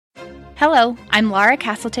Hello, I'm Laura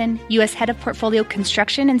Castleton, U.S. Head of Portfolio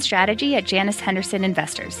Construction and Strategy at Janus Henderson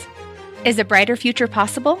Investors. Is a brighter future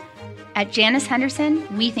possible? At Janus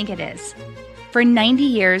Henderson, we think it is. For 90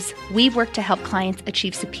 years, we've worked to help clients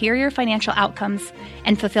achieve superior financial outcomes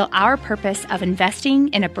and fulfill our purpose of investing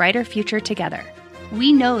in a brighter future together.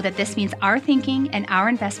 We know that this means our thinking and our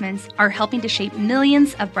investments are helping to shape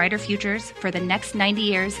millions of brighter futures for the next 90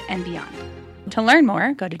 years and beyond. To learn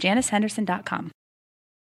more, go to janushenderson.com.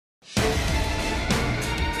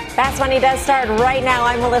 Fast Money does start right now.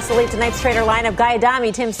 I'm Melissa Lee. Tonight's trader lineup: Guy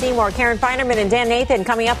Adami, Tim Seymour, Karen Feinerman, and Dan Nathan.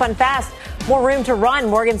 Coming up on Fast, more room to run.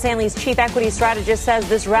 Morgan Stanley's chief equity strategist says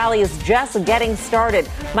this rally is just getting started.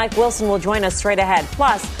 Mike Wilson will join us straight ahead.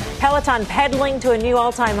 Plus, Peloton pedaling to a new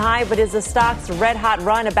all-time high, but is the stock's red-hot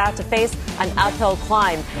run about to face an uphill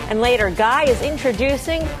climb? And later, Guy is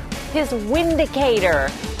introducing his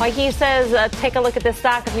Windicator. Like he says, take a look at this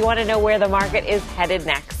stock if you want to know where the market is headed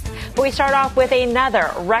next. But we start off with another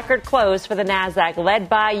record close for the Nasdaq, led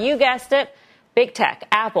by, you guessed it, big tech,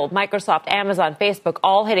 Apple, Microsoft, Amazon, Facebook,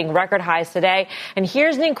 all hitting record highs today. And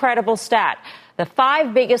here's an incredible stat. The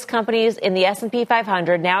 5 biggest companies in the S&P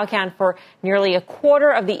 500 now account for nearly a quarter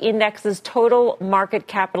of the index's total market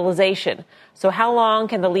capitalization. So how long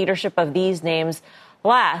can the leadership of these names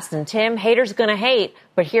last? And Tim, haters gonna hate,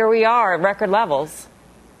 but here we are at record levels.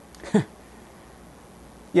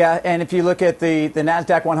 Yeah, and if you look at the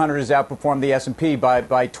NASDAQ 100 has outperformed the S&P by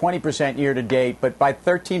 20% year to date, but by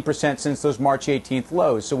 13% since those March 18th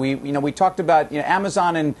lows. So we talked about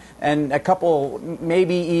Amazon and a couple,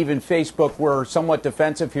 maybe even Facebook, were somewhat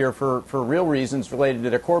defensive here for real reasons related to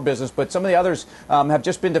their core business, but some of the others have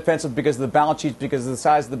just been defensive because of the balance sheets, because of the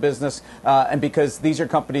size of the business, and because these are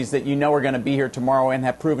companies that are going to be here tomorrow and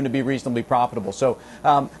have proven to be reasonably profitable. So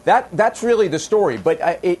that's really the story. But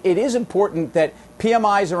it is important that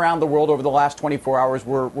PMIs around the world over the last 24 hours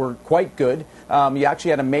were quite good. You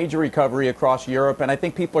actually had a major recovery across Europe, and I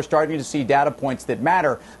think people are starting to see data points that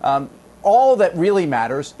matter. All that really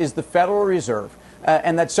matters is the Federal Reserve,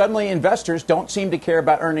 and that suddenly investors don't seem to care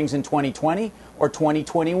about earnings in 2020 or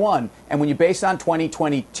 2021. And when you base it on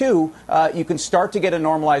 2022, you can start to get a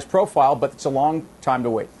normalized profile, but it's a long time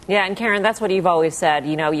to wait. Yeah, and Karen, that's what you've always said.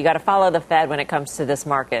 You got to follow the Fed when it comes to this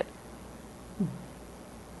market.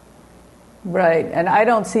 Right, and I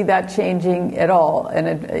don't see that changing at all.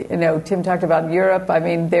 And Tim talked about Europe. I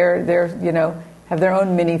mean, they're have their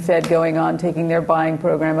own mini Fed going on, taking their buying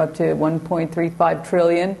program up to 1.35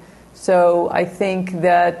 trillion. So I think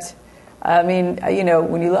that, when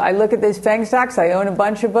I look at these FANG stocks, I own a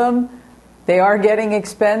bunch of them. They are getting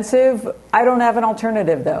expensive. I don't have an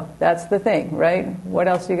alternative, though. That's the thing, right? What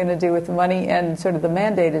else are you going to do with the money? And sort of the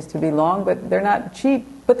mandate is to be long, but they're not cheap.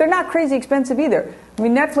 But they're not crazy expensive either. I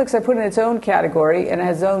mean, Netflix I put in its own category and it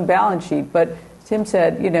has its own balance sheet. But Tim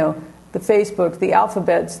said, the Facebook, the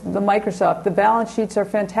Alphabets, the Microsoft, the balance sheets are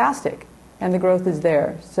fantastic. And the growth is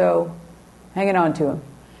there. So hanging on to them.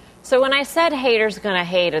 So when I said haters going to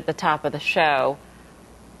hate at the top of the show,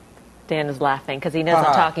 Dan is laughing because he knows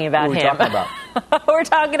I'm talking about him. Talking about? We're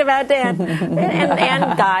talking about Dan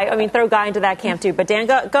and Guy. I mean, throw Guy into that camp too. But Dan,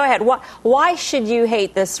 go ahead. Why should you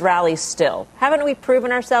hate this rally still? Haven't we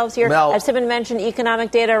proven ourselves here? Mel, as Tim mentioned,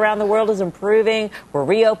 economic data around the world is improving. We're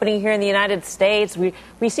reopening here in the United States.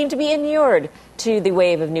 We seem to be inured to the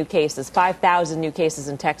wave of new cases. 5,000 new cases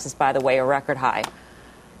in Texas, by the way, a record high.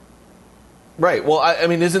 Right. Well, I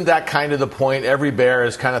mean, isn't that kind of the point? Every bear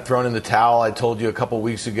is kind of thrown in the towel. I told you a couple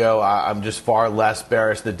weeks ago, I'm just far less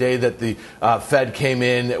bearish. The day that the Fed came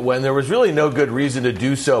in, when there was really no good reason to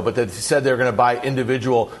do so, but they said they were going to buy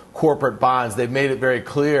individual corporate bonds. They've made it very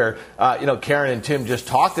clear. Karen and Tim just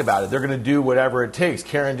talked about it. They're going to do whatever it takes.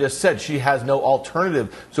 Karen just said she has no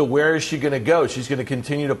alternative. So where is she going to go? She's going to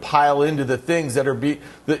continue to pile into the things that are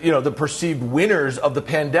the perceived winners of the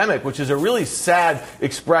pandemic, which is a really sad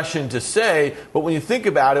expression to say. But when you think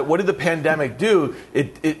about it, what did the pandemic do?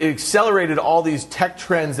 It accelerated all these tech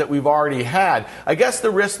trends that we've already had. I guess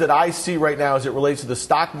the risk that I see right now as it relates to the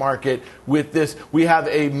stock market with this, we have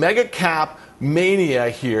a mega cap mania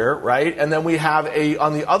here, right? And then we have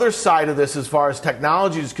on the other side of this, as far as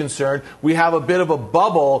technology is concerned, we have a bit of a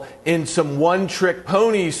bubble in some one-trick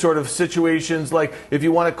pony sort of situations, like if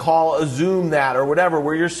you want to call a Zoom that or whatever,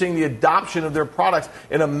 where you're seeing the adoption of their products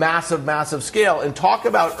in a massive, massive scale. And talk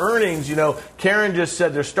about earnings, Karen just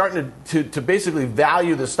said they're starting to basically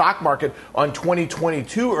value the stock market on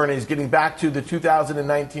 2022 earnings, getting back to the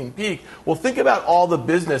 2019 peak. Well, think about all the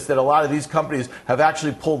business that a lot of these companies have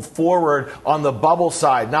actually pulled forward on the bubble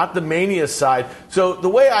side, not the mania side. So the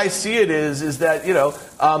way I see it is that,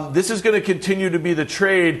 this is going to continue to be the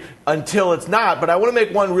trade until it's not. But I want to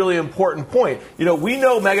make one really important point. We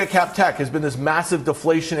know mega cap tech has been this massive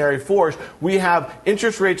deflationary force. We have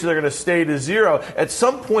interest rates that are going to stay to zero. At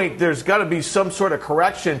some point, there's got to be some sort of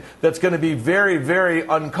correction that's going to be very, very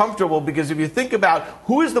uncomfortable, because if you think about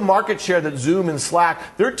who is the market share that Zoom and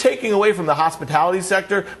Slack, they're taking away from the hospitality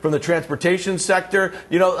sector, from the transportation sector,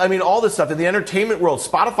 all this stuff. In the entertainment world,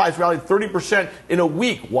 Spotify's rallied 30% in a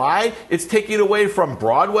week. Why? It's taking away from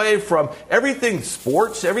Broadway, from everything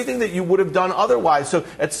sports, everything that you would have done otherwise. So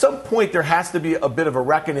at some point, there has to be a bit of a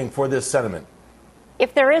reckoning for this sentiment.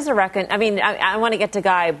 If there is a I want to get to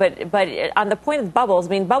Guy, but on the point of bubbles,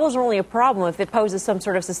 bubbles are only a problem if it poses some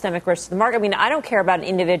sort of systemic risk to the market. I don't care about an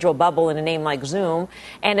individual bubble in a name like Zoom.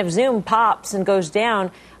 And if Zoom pops and goes down,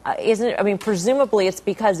 presumably it's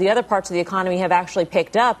because the other parts of the economy have actually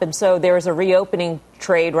picked up. And so there is a reopening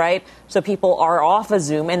trade, right? So people are off of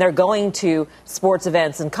Zoom and they're going to sports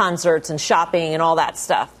events and concerts and shopping and all that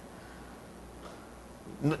stuff.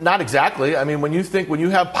 Not exactly. When you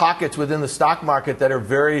have pockets within the stock market that are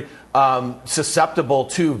very susceptible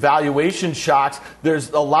to valuation shocks,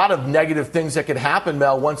 there's a lot of negative things that could happen,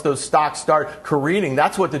 Mel, once those stocks start careening.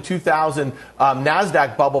 That's what the 2000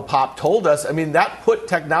 NASDAQ bubble pop told us. That put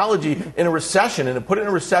technology in a recession, and it put it in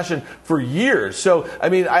a recession for years. So,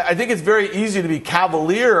 I think it's very easy to be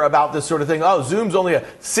cavalier about this sort of thing. Oh, Zoom's only a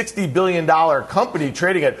 $60 billion company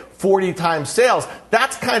trading at 40 times sales.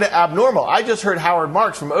 That's kind of abnormal. I just heard Howard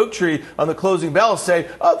Marks from Oaktree on the closing bell say,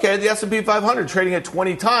 okay, the S&P 500 trading at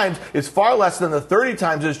 20 times is far less than the 30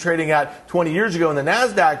 times it was trading at 20 years ago in the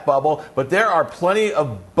NASDAQ bubble, but there are plenty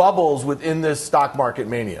of bubbles within this stock market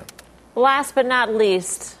mania. Last but not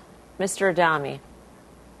least, Mr. Adami.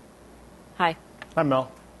 Hi. Hi,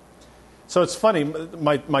 Mel. So it's funny,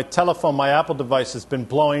 my telephone, my Apple device has been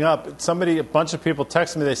blowing up. A bunch of people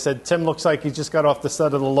texted me, they said, Tim looks like he just got off the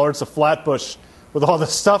set of the Lords of Flatbush with all the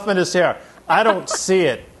stuff in his hair. I don't see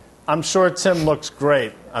it. I'm sure Tim looks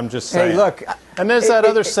great. I'm just saying. Hey, look. And there's that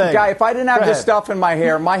other saying. Guy, if I didn't have this stuff in my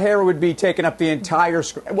hair would be taking up the entire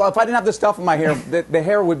screen. Well, if I didn't have the stuff in my hair, the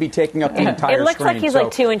hair would be taking up the entire screen. It looks like he's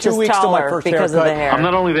like 2 inches taller because of the hair. I'm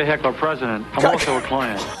not only the heckler president, I'm also a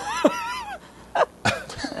client.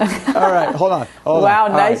 All right, hold on. Wow,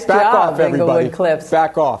 nice job, back off, everybody. Inglewood Clips.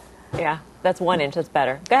 Back off. Yeah, that's 1 inch. That's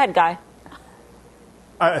better. Go ahead, Guy.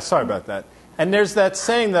 Sorry about that. And there's that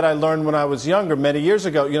saying that I learned when I was younger, many years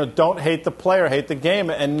ago, don't hate the player, hate the game.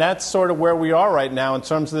 And that's sort of where we are right now in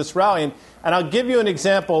terms of this rally. And I'll give you an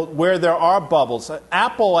example where there are bubbles.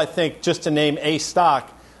 Apple, I think, just to name a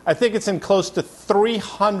stock, I think it's in close to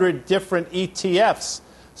 300 different ETFs.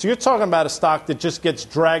 So you're talking about a stock that just gets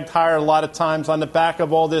dragged higher a lot of times on the back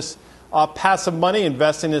of all this passive money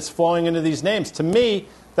investing that's flowing into these names. To me,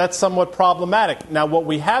 that's somewhat problematic. Now, what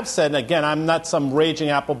we have said, and again, I'm not some raging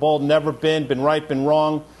Apple bull, never been right, been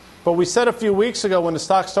wrong. But we said a few weeks ago when the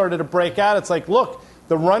stock started to break out, it's like, look,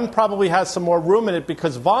 the run probably has some more room in it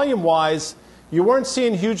because volume-wise, you weren't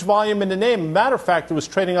seeing huge volume in the name. Matter of fact, it was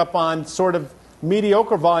trading up on sort of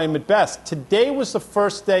mediocre volume at best. Today was the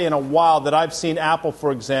first day in a while that I've seen Apple, for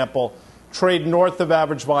example, trade north of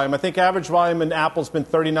average volume. I think average volume in Apple's been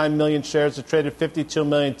 39 million shares. It traded 52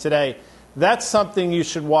 million today. That's something you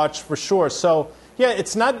should watch for sure. So, yeah,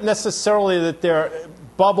 it's not necessarily that there are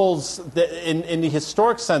bubbles in the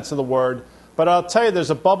historic sense of the word, but I'll tell you there's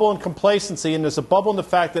a bubble in complacency and there's a bubble in the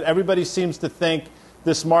fact that everybody seems to think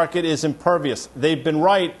this market is impervious. They've been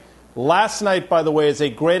right. Last night, by the way, is a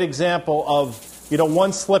great example of,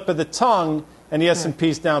 one slip of the tongue and the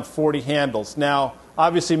S&P's down 40 handles. Now,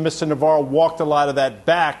 obviously, Mr. Navarro walked a lot of that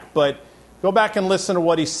back, but go back and listen to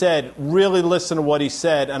what he said. Really listen to what he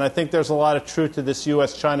said. And I think there's a lot of truth to this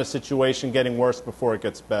U.S.-China situation getting worse before it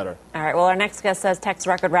gets better. All right. Well, our next guest says Tech's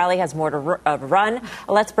record rally has more to run.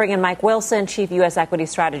 Let's bring in Mike Wilson, Chief U.S. Equity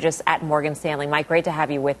Strategist at Morgan Stanley. Mike, great to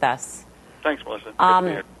have you with us. Thanks,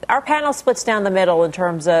 Melissa. Our panel splits down the middle in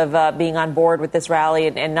terms of being on board with this rally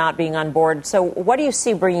and not being on board. So what do you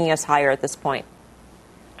see bringing us higher at this point?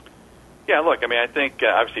 Yeah, look, I think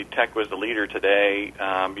obviously tech was the leader today.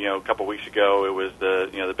 A couple weeks ago, it was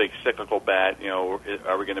the big cyclical bet.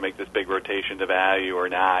 Are we going to make this big rotation to value or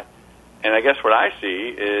not? And I guess what I see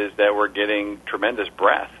is that we're getting tremendous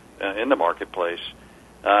breadth in the marketplace.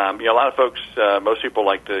 A lot of folks, most people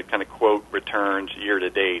like to kind of quote returns year to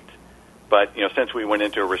date. But, since we went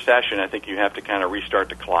into a recession, I think you have to kind of restart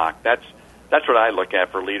the clock. That's what I look at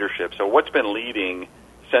for leadership. So what's been leading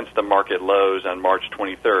since the market lows on March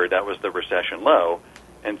 23rd? That was the recession low.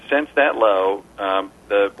 And since that low,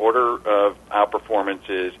 the order of outperformance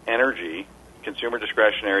is energy, consumer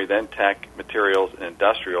discretionary, then tech, materials, and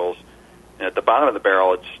industrials. And at the bottom of the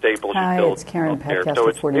barrel, it's staples. Hi, it's Karen Petcast. So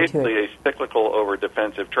it's 42. basically a cyclical over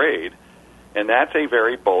defensive trade. And that's a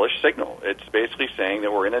very bullish signal. It's basically saying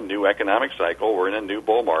that we're in a new economic cycle, we're in a new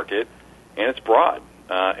bull market, and it's broad.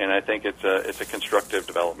 And I think it's a constructive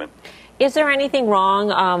development. Is there anything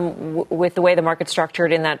wrong with the way the market's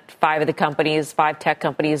structured in that five tech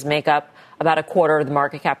companies make up about a quarter of the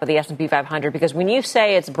market cap of the S&P 500? Because when you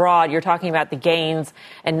say it's broad, you're talking about the gains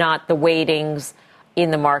and not the weightings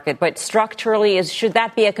in the market. But structurally, should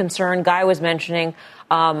that be a concern? Guy was mentioning,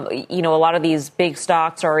 a lot of these big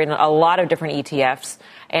stocks are in a lot of different ETFs.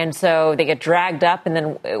 And so they get dragged up. And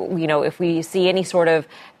then, if we see any sort of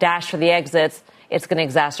dash for the exits, it's going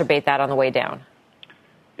to exacerbate that on the way down.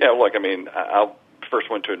 Yeah, look, I'll first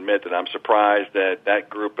want to admit that I'm surprised that that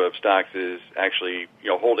group of stocks is actually,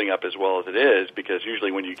 holding up as well as it is, because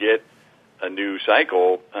usually when you get a new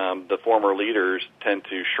cycle, the former leaders tend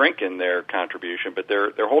to shrink in their contribution, but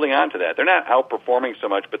they're holding on to that. They're not outperforming so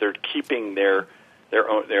much, but they're keeping their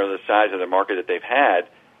own, the size of the market that they've had,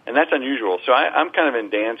 and that's unusual. So I'm kind of in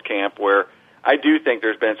Dan's camp, where I do think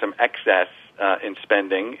there's been some excess in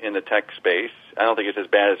spending in the tech space. I don't think it's as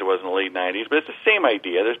bad as it was in the late 90s, but it's the same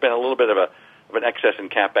idea. There's been a little bit of an excess in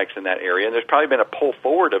CapEx in that area, and there's probably been a pull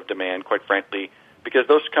forward of demand, quite frankly, because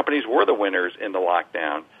those companies were the winners in the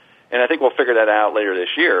lockdown. And I think we'll figure that out later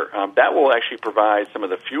this year. That will actually provide some of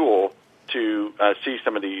the fuel to see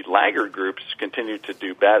some of the laggard groups continue to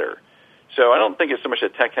do better. So I don't think it's so much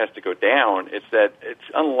that tech has to go down. It's that it's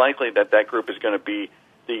unlikely that that group is going to be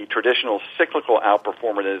the traditional cyclical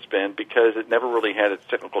outperformer that it's been, because it never really had a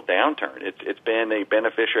cyclical downturn. It's been a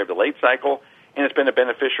beneficiary of the late cycle, and it's been a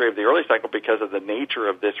beneficiary of the early cycle because of the nature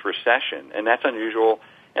of this recession. And that's unusual,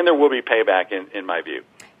 and there will be payback in my view.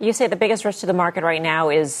 You say the biggest risk to the market right now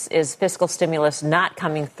is fiscal stimulus not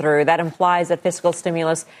coming through. That implies that fiscal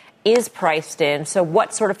stimulus is priced in. So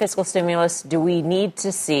what sort of fiscal stimulus do we need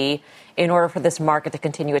to see in order for this market to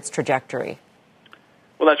continue its trajectory?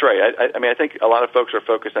 Well, that's right. I think a lot of folks are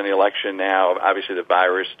focused on the election now. Obviously, the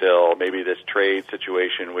virus still, maybe this trade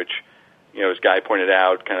situation, which, as Guy pointed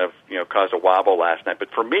out, kind of, caused a wobble last night.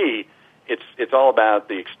 But for me, it's all about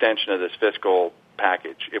the extension of this fiscal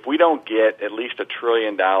package. If we don't get at least $1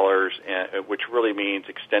 trillion, which really means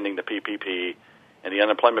extending the PPP and the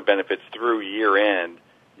unemployment benefits through year end,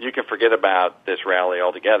 you can forget about this rally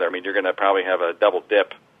altogether. You're going to probably have a double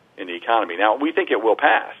dip in the economy. Now, we think it will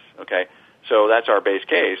pass, okay? So that's our base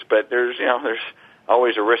case, but there's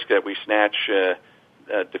always a risk that we snatch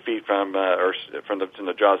defeat from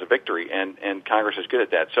the jaws of victory, and Congress is good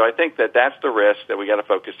at that. So I think that's the risk that we got to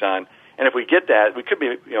focus on. And if we get that, we could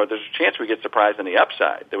be, there's a chance we get surprised on the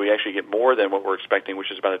upside, that we actually get more than what we're expecting,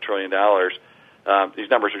 which is about $1 trillion. These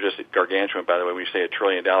numbers are just gargantuan, by the way, when we say $1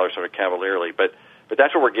 trillion sort of cavalierly, but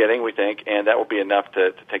that's what we're getting, we think, and that will be enough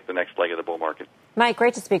to take the next leg of the bull market. Mike,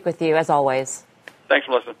 great to speak with you, as always. Thanks,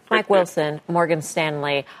 Melissa. Mike Wilson, Morgan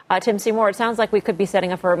Stanley. Tim Seymour, it sounds like we could be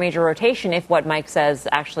setting up for a major rotation if what Mike says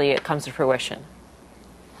actually comes to fruition.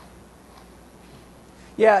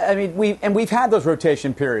 Yeah, we've had those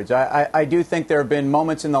rotation periods. I do think there have been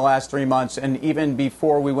moments in the last 3 months, and even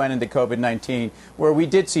before we went into COVID-19, where we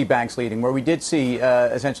did see banks leading, where we did see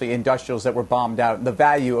essentially industrials that were bombed out, the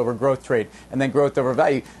value over growth trade, and then growth over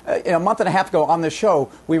value. A month and a half ago on the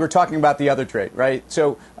show, we were talking about the other trade, right?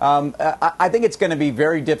 So I think it's going to be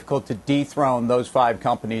very difficult to dethrone those 5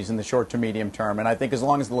 companies in the short to medium term. And I think as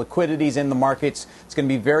long as the liquidity is in the markets, it's going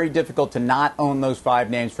to be very difficult to not own those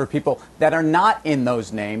 5 names for people that are not in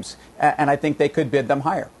those names, and I think they could bid them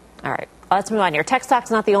higher. All right. Let's move on here. Tech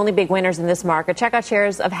stocks not the only big winners in this market. Check out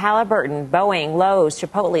shares of Halliburton, Boeing, Lowe's,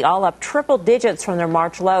 Chipotle, all up triple digits from their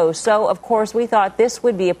March lows. So, of course, we thought this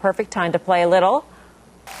would be a perfect time to play a little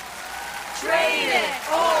Trade It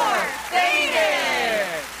or Fade It.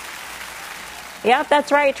 Yep,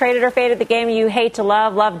 that's right. Trade it or fade it, the game you hate to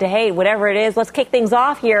love, love to hate, whatever it is. Let's kick things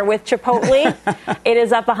off here with Chipotle. It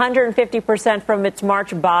is up 150% from its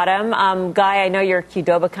March bottom. Guy, I know you're a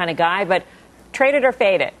Qdoba kind of guy, but trade it or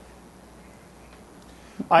fade it?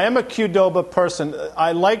 I am a Qdoba person.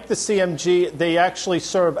 I like the CMG. They actually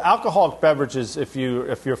serve alcoholic beverages, if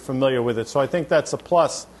you're familiar with it. So I think that's a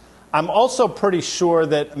plus. I'm also pretty sure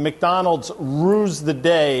that McDonald's rused the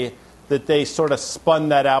day that they sort of spun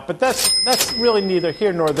that out. But that's really neither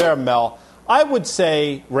here nor there, Mel. I would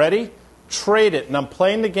say, ready? Trade it. And I'm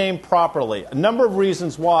playing the game properly. A number of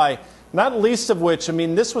reasons why, not least of which,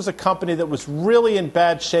 this was a company that was really in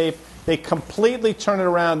bad shape. They completely turned it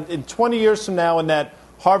around. In 20 years from now, in that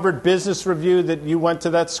Harvard Business Review that you went to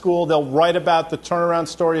that school, they'll write about the turnaround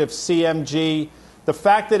story of CMG. The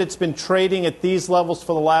fact that it's been trading at these levels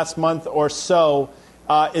for the last month or so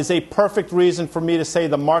is a perfect reason for me to say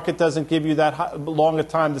the market doesn't give you that long a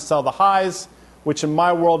time to sell the highs, which in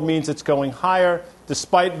my world means it's going higher.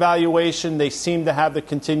 Despite valuation, they seem to have the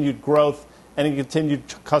continued growth and continued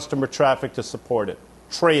customer traffic to support it.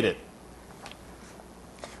 Trade it.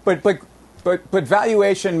 But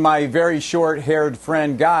valuation, my very short-haired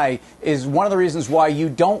friend Guy, is one of the reasons why you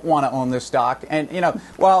don't want to own this stock. And,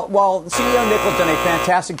 while CEO Nickel's done a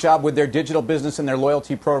fantastic job with their digital business and their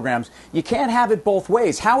loyalty programs, you can't have it both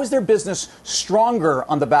ways. How is their business stronger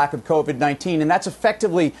on the back of COVID-19? And that's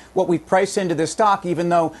effectively what we've priced into this stock, even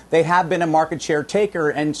though they have been a market share taker.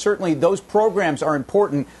 And certainly those programs are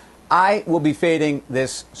important. I will be fading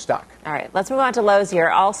this stock. All right, let's move on to Lowe's here,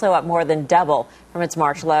 also up more than double from its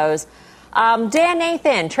March lows. Dan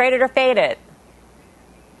Nathan, trade it or fade it?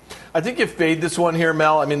 I think you fade this one here,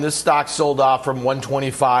 Mel. I mean, this stock sold off from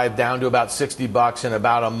 125 down to about $60 in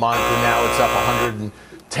about a month, and now it's up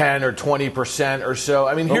 110 or 20% or so.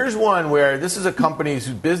 I mean, here's one where this is a company whose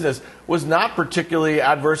business was not particularly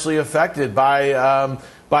adversely affected by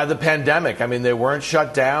the pandemic. I mean, they weren't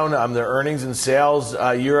shut down. Their earnings and sales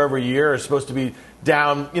year over year are supposed to be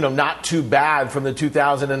down, not too bad from the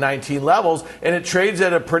 2019 levels, and it trades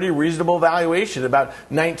at a pretty reasonable valuation, about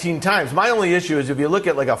 19 times. My only issue is if you look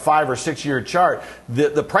at like a 5 or 6 year chart,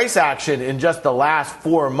 the price action in just the last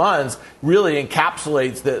 4 months really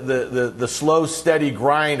encapsulates the slow, steady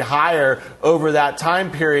grind higher over that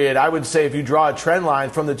time period. I would say if you draw a trend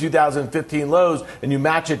line from the 2015 lows and you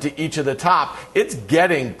match it to each of the top, it's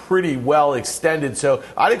getting pretty well extended. So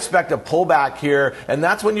I'd expect a pullback here, and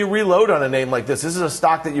that's when you reload on a name like this. This is a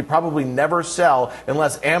stock that you probably never sell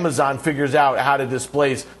unless Amazon figures out how to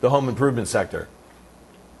displace the home improvement sector.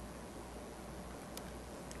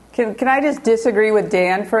 Can I just disagree with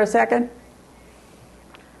Dan for a second?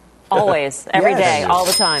 Always, every day, all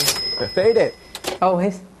the time. Fade it.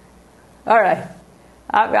 Always. All right.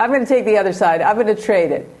 I'm going to take the other side. I'm going to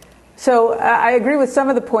trade it. So I agree with some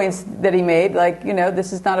of the points that he made, like,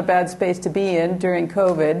 this is not a bad space to be in during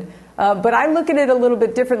COVID. But I look at it a little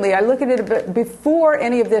bit differently. I look at it before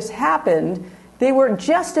any of this happened. They were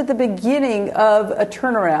just at the beginning of a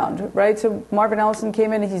turnaround, right? So Marvin Ellison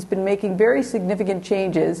came in and he's been making very significant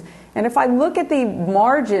changes. And if I look at the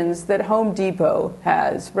margins that Home Depot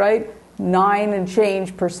has, right, 9 and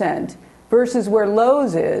change percent versus where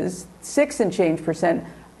Lowe's is, 6 and change percent,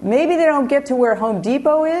 maybe they don't get to where Home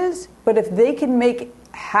Depot is, but if they can make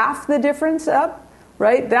half the difference up,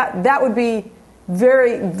 right, that would be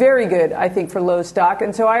very, very good, I think, for Lowe's stock.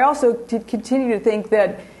 And so I also continue to think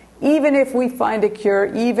that even if we find a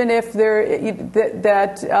cure, even if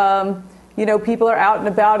people are out and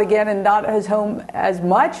about again and not as home as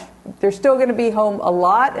much, they're still going to be home a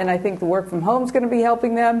lot. And I think the work from home is going to be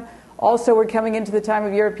helping them. Also, we're coming into the time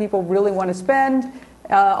of year people really want to spend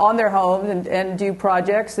on their homes and do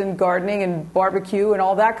projects and gardening and barbecue and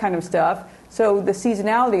all that kind of stuff. So the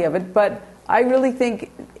seasonality of it. But I really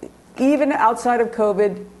think even outside of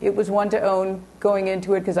COVID, it was one to own going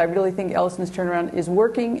into it because I really think Ellison's turnaround is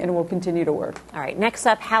working and will continue to work. All right, next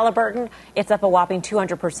up, Halliburton. It's up a whopping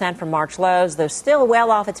 200% from March lows, though still well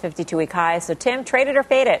off its 52-week high. So, Tim, trade it or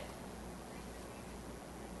fade it?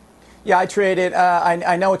 Yeah, I trade it.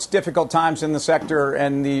 I know it's difficult times in the sector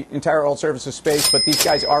and the entire oil services space, but these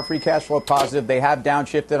guys are free cash flow positive. They have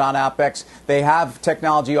downshifted on OpEx. They have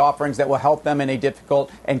technology offerings that will help them in a difficult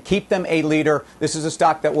and keep them a leader. This is a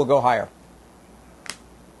stock that will go higher.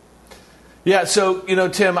 Yeah, so,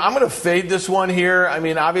 Tim, I'm going to fade this one here. I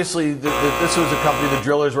mean, obviously, this was a company, the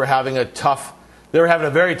drillers were having a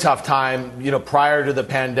very tough time, prior to the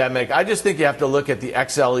pandemic. I just think you have to look at the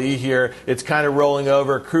XLE here. It's kind of rolling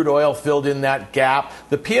over. Crude oil filled in that gap.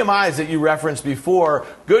 The PMIs that you referenced before,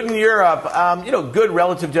 good in Europe, good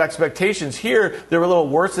relative to expectations. Here, they were a little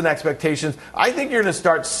worse than expectations. I think you're going to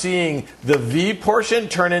start seeing the V portion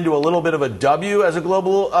turn into a little bit of a W as a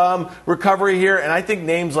global recovery here. And I think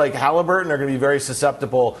names like Halliburton are going to be very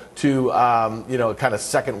susceptible to, kind of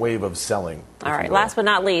second wave of selling. All right, last but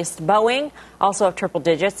not least, Boeing, also of triple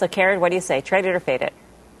digits. So, Karen, what do you say? Trade it or fade it?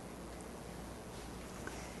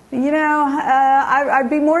 I'd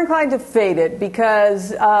be more inclined to fade it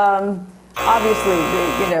because obviously,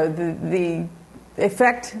 the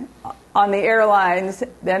effect on the airlines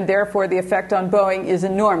and therefore the effect on Boeing is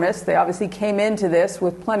enormous. They obviously came into this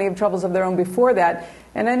with plenty of troubles of their own before that.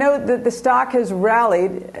 And I know that the stock has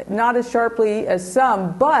rallied, not as sharply as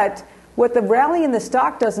some, but what the rally in the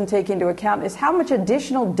stock doesn't take into account is how much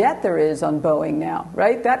additional debt there is on Boeing now,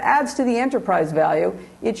 right? That adds to the enterprise value.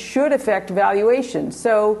 It should affect valuation.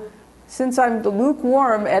 So since I'm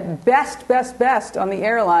lukewarm at best on the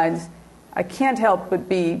airlines, I can't help but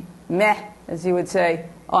be meh, as you would say,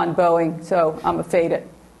 on Boeing, so I'm a fade it.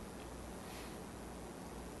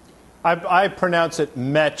 I pronounce it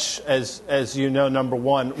Metch, as you know, number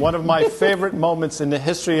one. One of my favorite moments in the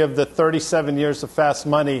history of the 37 years of Fast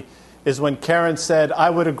Money is when Karen said, I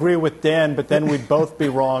would agree with Dan, but then we'd both be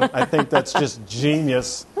wrong. I think that's just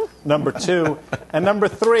genius, number two. And number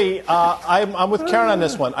three, I'm with Karen on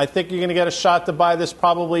this one. I think you're going to get a shot to buy this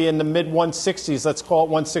probably in the mid-160s. Let's call it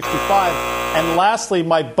 165. And lastly,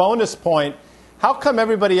 my bonus point, how come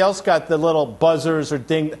everybody else got the little buzzers or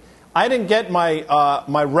ding? I didn't get my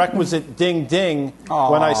my requisite ding-ding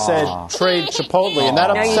when I said trade Chipotle, and that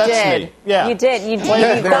upsets me. Yeah. You did. You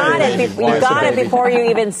got it. You got it before you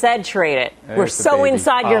even said trade it. We're so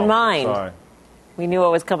inside your mind. Sorry. We knew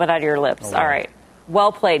what was coming out of your lips. All right.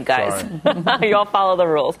 Well played, guys. You all follow the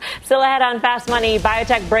rules. Still ahead on Fast Money,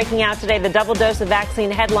 biotech breaking out today, the double dose of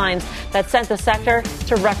vaccine headlines that sent the sector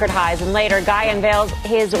to record highs. And later, Guy unveils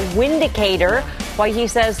his windicator, why he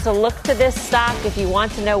says to look to this stock if you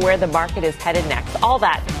want to know where the market is headed next. All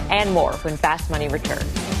that and more when Fast Money returns.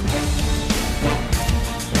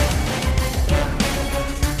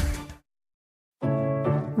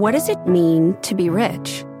 What does it mean to be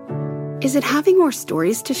rich? Is it having more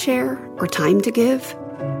stories to share or time to give?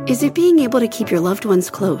 Is it being able to keep your loved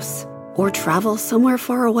ones close or travel somewhere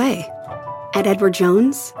far away? At Edward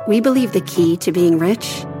Jones, we believe the key to being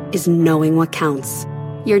rich is knowing what counts.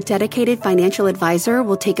 Your dedicated financial advisor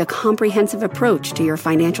will take a comprehensive approach to your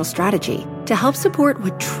financial strategy to help support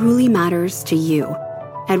what truly matters to you.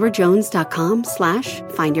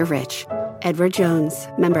 EdwardJones.com/findyourrich. Edward Jones,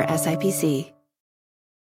 member SIPC.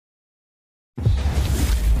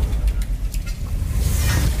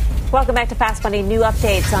 Welcome back to Fast Money. New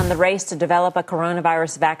updates on the race to develop a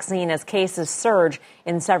coronavirus vaccine as cases surge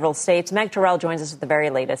in several states. Meg Terrell joins us with the very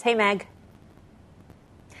latest. Hey, Meg.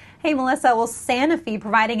 Hey, Melissa. Well, Sanofi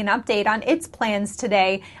providing an update on its plans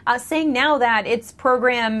today, saying now that its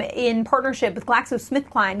program in partnership with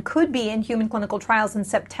GlaxoSmithKline could be in human clinical trials in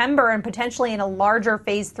September and potentially in a larger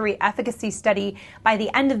phase 3 efficacy study by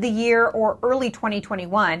the end of the year or early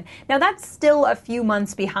 2021. Now, that's still a few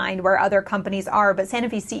months behind where other companies are, but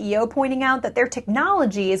Sanofi CEO pointing out that their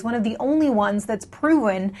technology is one of the only ones that's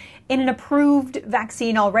proven in an approved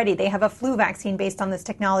vaccine already. They have a flu vaccine based on this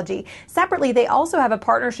technology. Separately, they also have a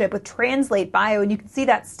partnership with Translate Bio, and you can see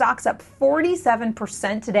that stock's up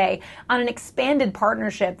 47% today on an expanded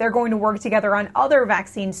partnership. They're going to work together on other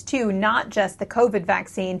vaccines too, not just the COVID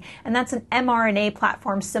vaccine, and that's an mRNA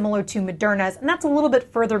platform similar to Moderna's, and that's a little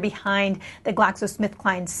bit further behind the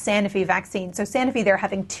GlaxoSmithKline Sanofi vaccine. So Sanofi, they're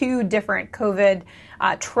having two different COVID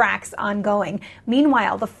tracks ongoing.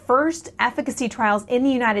 Meanwhile, the first efficacy trials in the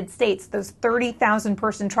United States, those 30,000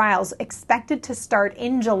 person trials, expected to start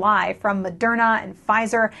in July from Moderna and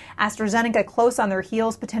Pfizer. AstraZeneca close on their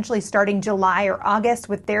heels, potentially starting July or August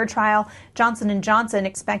with their trial. Johnson & Johnson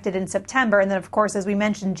expected in September. And then, of course, as we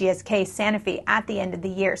mentioned, GSK, Sanofi at the end of the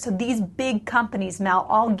year. So these big companies, Mel,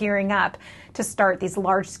 all gearing up to start these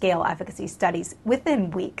large-scale efficacy studies within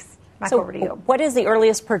weeks. Back over to you. What is the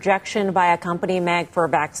earliest projection by a company, Meg, for a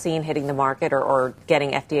vaccine hitting the market or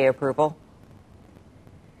getting FDA approval?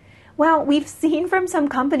 Well, we've seen from some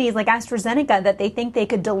companies like AstraZeneca that they think they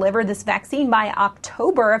could deliver this vaccine by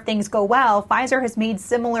October if things go well. Pfizer has made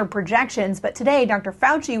similar projections, but today Dr.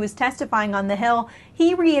 Fauci was testifying on the Hill.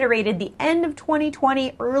 He reiterated the end of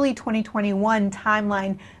 2020, early 2021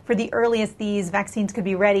 timeline for the earliest these vaccines could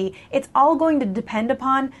be ready. It's all going to depend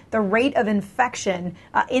upon the rate of infection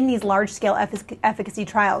in these large-scale efficacy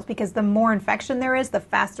trials, because the more infection there is, the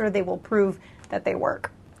faster they will prove that they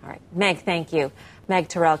work. All right. Meg, thank you. Meg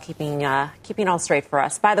Terrell keeping all straight for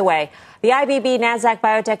us. By the way, the IBB NASDAQ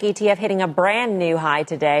Biotech ETF hitting a brand new high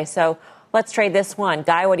today. So let's trade this one.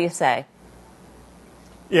 Guy, what do you say?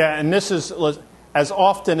 Yeah, and this is as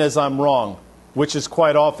often as I'm wrong, which is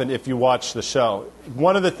quite often if you watch the show.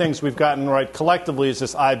 One of the things we've gotten right collectively is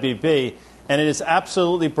this IBB, and it is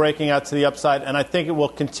absolutely breaking out to the upside, and I think it will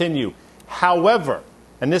continue. However,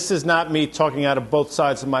 and this is not me talking out of both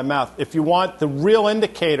sides of my mouth, if you want the real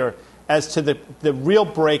indicator as to the real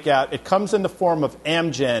breakout, it comes in the form of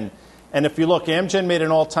Amgen. And if you look, Amgen made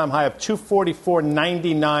an all-time high of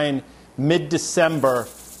 244.99 mid-December,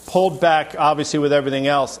 pulled back, obviously, with everything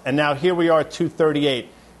else. And now here we are at 238.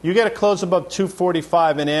 You get a close above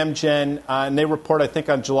 245 in Amgen, and they report, I think,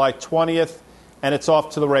 on July 20th, and it's off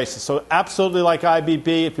to the races. So absolutely like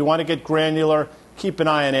IBB, if you want to get granular, keep an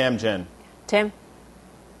eye on Amgen. Tim?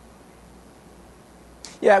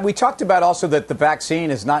 Yeah, we talked about also that the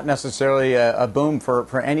vaccine is not necessarily a boom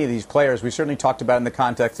for any of these players. We certainly talked about it in the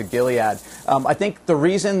context of Gilead. I think the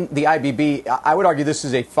reason the IBB, I would argue this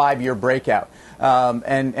is a 5-year breakout.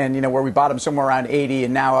 And you know, where we bottomed somewhere around 80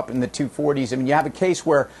 and now up in the 240s. I mean, you have a case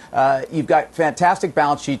where you've got fantastic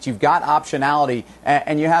balance sheets, you've got optionality,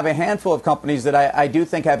 and you have a handful of companies that I do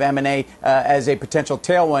think have M&A as a potential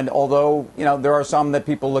tailwind, although, you know, there are some that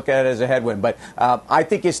people look at it as a headwind. But I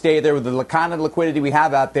think you stay there with the kind of liquidity we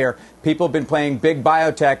have out there. People have been playing big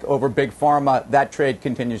biotech over big pharma. That trade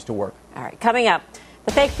continues to work. All right, coming up,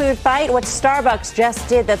 the fake food fight, what Starbucks just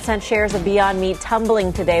did that sent shares of Beyond Meat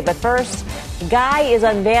tumbling today. But first, Guy is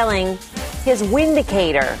unveiling his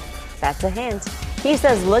Windicator. That's a hint. He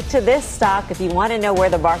says, look to this stock if you want to know where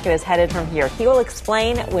the market is headed from here. He will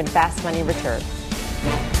explain when Fast Money returns.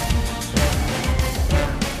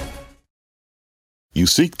 You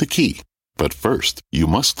seek the key, but first, you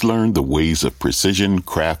must learn the ways of precision,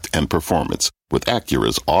 craft, and performance with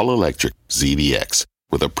Acura's all-electric ZDX.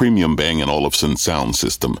 With a premium Bang & Olufsen sound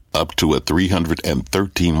system up to a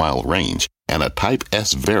 313-mile range and a Type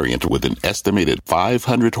S variant with an estimated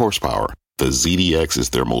 500 horsepower, the ZDX is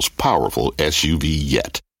their most powerful SUV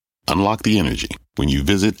yet. Unlock the energy when you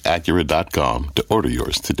visit Acura.com to order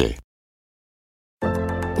yours today.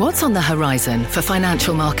 What's on the horizon for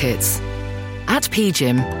financial markets? At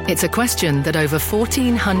PGIM, it's a question that over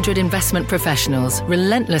 1,400 investment professionals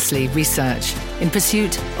relentlessly research in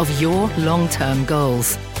pursuit of your long-term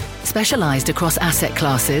goals. Specialized across asset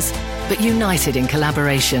classes, but united in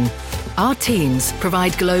collaboration, our teams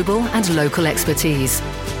provide global and local expertise.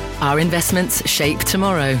 Our investments shape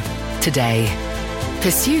tomorrow, today.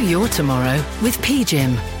 Pursue your tomorrow with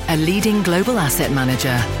PGIM, a leading global asset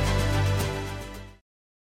manager.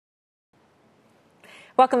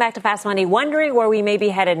 Welcome back to Fast Money. Wondering where we may be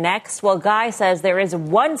headed next? Well, Guy says there is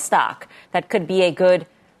one stock that could be a good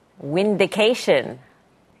windication.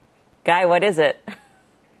 Guy, what is it?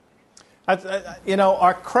 You know,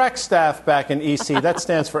 our crack staff back in EC, that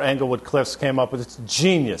stands for Englewood Cliffs, came up with it's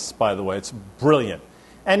genius, by the way. It's brilliant.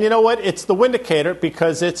 And you know what? It's the Windicator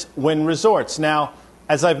because it's Wynn Resorts. Now,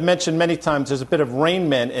 as I've mentioned many times, there's a bit of Rain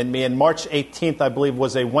Man in me, and March 18th, I believe,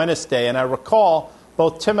 was a Wednesday, and I recall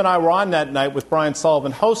both Tim and I were on that night with Brian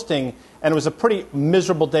Sullivan hosting, and it was a pretty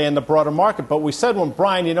miserable day in the broader market. But we said, when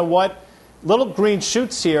Brian, you know what? Little green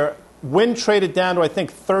shoots here. Wynn traded down to, I think,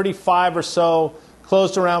 35 or so,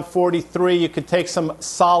 closed around 43. You could take some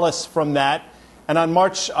solace from that. And on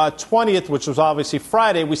March 20th, which was obviously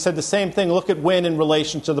Friday, we said the same thing. Look at Wynn in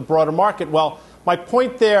relation to the broader market. Well, my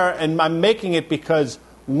point there, and I'm making it because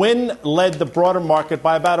Wynn led the broader market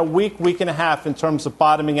by about a week and a half in terms of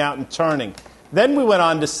bottoming out and turning. Then we went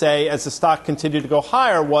on to say, as the stock continued to go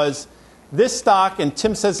higher, was this stock, and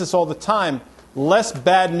Tim says this all the time, less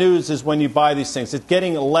bad news is when you buy these things. It's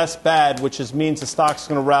getting less bad, which means the stock's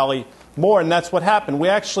going to rally more, and that's what happened. We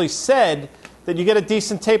actually said that you get a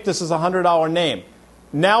decent tape, this is a $100 name.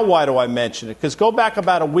 Now why do I mention it? Because go back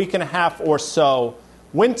about a week and a half or so,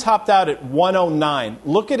 Wynn topped out at 109.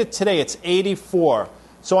 Look at it today, it's 84.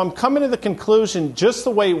 So I'm coming to the conclusion, just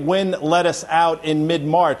the way Wynn let us out in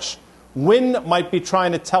mid-March, Wynn might be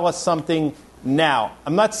trying to tell us something now.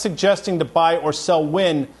 I'm not suggesting to buy or sell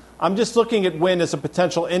Wynn. I'm just looking at Wynn as a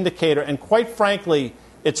potential indicator. And quite frankly,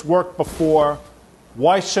 it's worked before.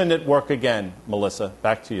 Why shouldn't it work again, Melissa?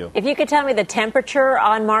 Back to you. If you could tell me the temperature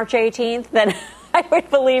on March 18th, then I would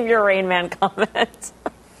believe your Rain Man comment.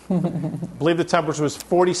 I believe the temperature was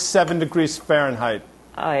 47 degrees Fahrenheit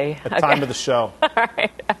at the time of the show. All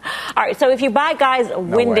right. So if you buy Guy's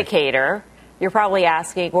Windicator, you're probably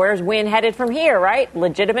asking, where's Wynn headed from here, right?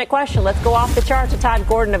 Legitimate question. Let's go off the chart to Todd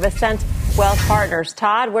Gordon of Ascent Wealth Partners.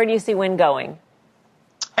 Todd, where do you see Wynn going?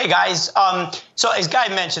 Hey, guys. So as Guy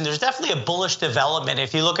mentioned, there's definitely a bullish development.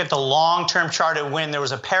 If you look at the long-term chart at Wynn, there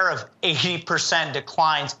was a pair of 80%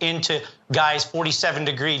 declines into Guy's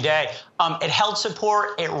 47-degree day. It held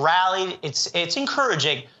support. It rallied. It's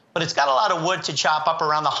encouraging, but it's got a lot of wood to chop up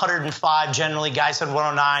around the 105. Generally, Guy said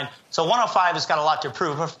 109. So 105 has got a lot to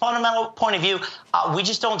prove. From a fundamental point of view, we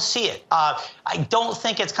just don't see it. I don't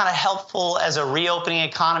think it's kind of helpful as a reopening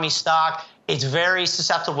economy stock. It's very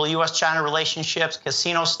susceptible to U.S.-China relationships.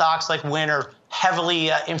 Casino stocks like Wynn are heavily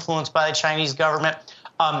influenced by the Chinese government.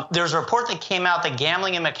 There's a report that came out that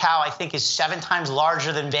gambling in Macau, I think, is 7 times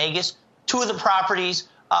larger than Vegas. 2 of the properties,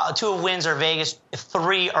 2 of Wynn's are Vegas,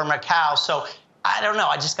 3 are Macau. So I don't know.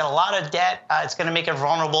 I just got a lot of debt. It's going to make it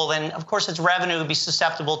vulnerable. Then, of course, its revenue would be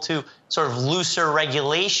susceptible to sort of looser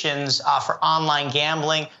regulations for online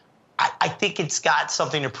gambling. I think it's got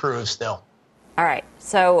something to prove still. All right.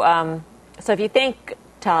 So if you think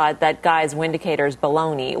Todd, that guy's indicator is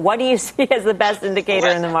baloney. What do you see as the best indicator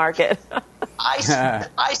in the market?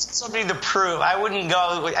 I see something to prove. I wouldn't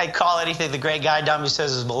go. I'd call anything the great guy dummy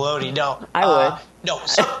says is baloney. No, I would. No,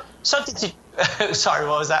 something to. Sorry,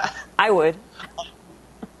 what was that? I would.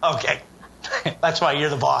 Okay. That's why you're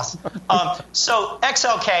the boss. So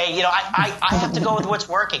XLK, I have to go with what's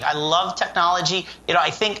working. I love technology. I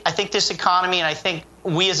think this economy, and I think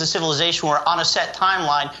we as a civilization were on a set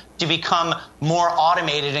timeline to become more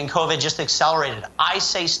automated, and COVID just accelerated. I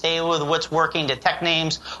say stay with what's working. The tech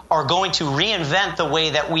names are going to reinvent the way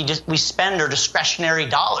that we spend our discretionary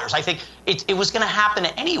dollars. I think it was going to happen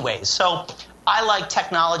anyways. So I like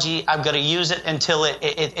technology. I'm going to use it until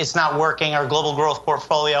it's not working. Our global growth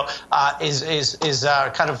portfolio is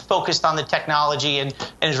kind of focused on the technology and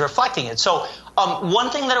is reflecting it. So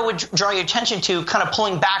one thing that I would draw your attention to, kind of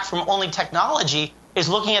pulling back from only technology, is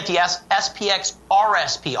looking at the SPX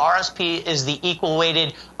RSP. RSP is the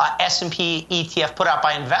equal-weighted S&P ETF put out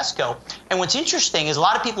by Invesco. And what's interesting is a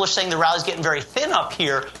lot of people are saying the rally's getting very thin up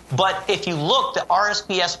here, but if you look, the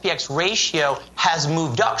RSP-SPX ratio has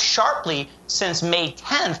moved up sharply since May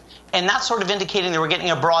 10th, and that's sort of indicating that we're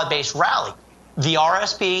getting a broad-based rally. The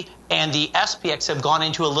RSP and the SPX have gone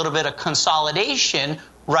into a little bit of consolidation,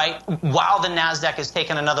 right, while the NASDAQ has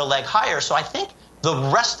taken another leg higher. So I think the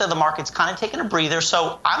rest of the market's kind of taking a breather,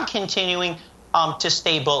 so I'm continuing to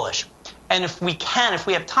stay bullish. And if we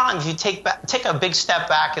have time, if you take a big step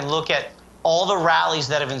back and look at all the rallies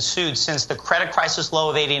that have ensued since the credit crisis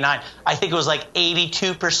low of 89, I think it was like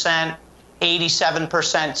 82%, 87%,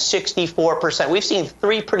 64%. We've seen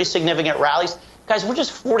three pretty significant rallies. Guys, we're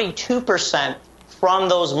just 42% from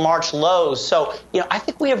those March lows. So, I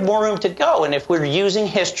think we have more room to go. And if we're using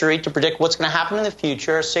history to predict what's going to happen in the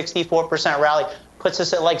future, a 64% rally puts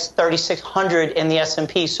us at like 3,600 in the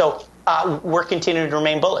S&P. So we're continuing to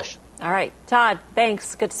remain bullish. All right. Todd,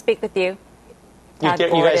 thanks. Good to speak with you. You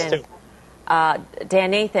guys too.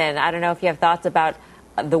 Dan Nathan, I don't know if you have thoughts about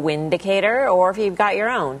the Windicator or if you've got your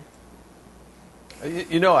own.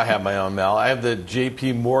 I have my own, Mel. I have the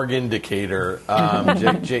JP Morgan indicator.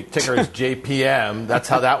 Ticker is JPM. That's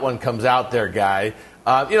how that one comes out there, guy.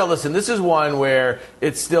 Listen, this is one where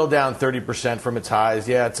it's still down 30% from its highs.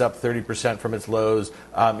 Yeah, it's up 30% from its lows.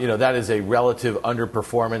 That is a relative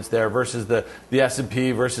underperformance there versus the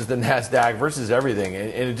S&P, versus the NASDAQ, versus everything.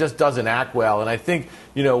 And it just doesn't act well. And I think,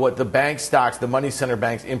 what the bank stocks, the money center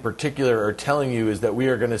banks in particular, are telling you is that we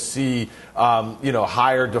are going to see,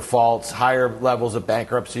 higher defaults, higher levels of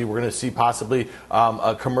bankruptcy. We're going to see possibly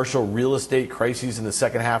a commercial real estate crisis in the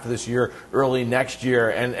second half of this year, early next year.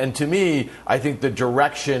 And to me, I think the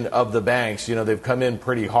direction of the banks, they've come in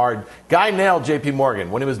pretty hard. Guy nailed JP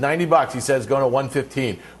Morgan. When it was $90, he says going to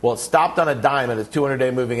 115. Well, it stopped on a dime at its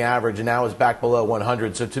 200-day moving average, and now it's back below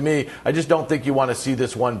 100. So to me, I just don't think you want to see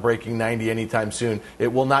this one breaking 90 anytime soon.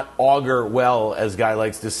 It will not augur well, as Guy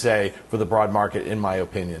likes to say, for the broad market, in my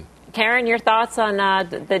opinion. Karen, your thoughts on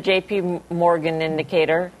the JP Morgan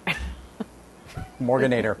indicator?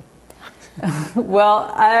 Morganator.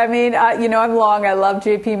 Well, I mean, I'm long. I love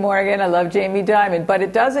J.P. Morgan. I love Jamie Dimon, but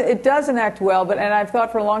it doesn't act well. And I've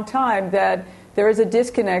thought for a long time that there is a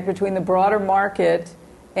disconnect between the broader market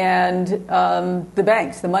and the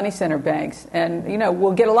banks, the money center banks. And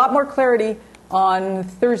we'll get a lot more clarity on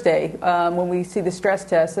Thursday when we see the stress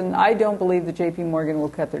test. And I don't believe that J.P. Morgan will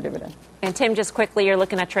cut their dividend. And Tim, just quickly, you're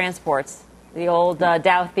looking at transports, the old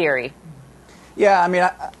Dow theory. Yeah, I mean,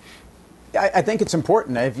 I think it's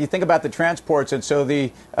important. If you think about the transports, and so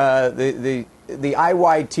the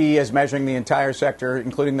IYT is measuring the entire sector,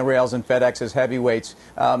 including the rails and FedEx as heavyweights.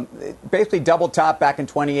 Basically double top back in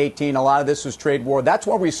 2018. A lot of this was trade war. That's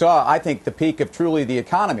where we saw, I think, the peak of truly the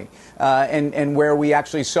economy and where we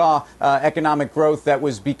actually saw economic growth that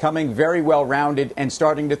was becoming very well-rounded and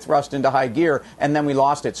starting to thrust into high gear, and then we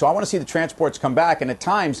lost it. So I want to see the transports come back, and at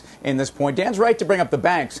times in this point, Dan's right to bring up the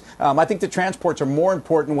banks. I think the transports are more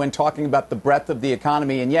important when talking about the breadth of the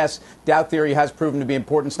economy. And yes, Dow theory has proven to be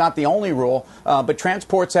important. It's not the only rule. But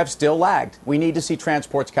transports have still lagged. We need to see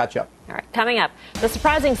transports catch up. All right, coming up, the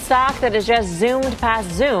surprising stock that has just zoomed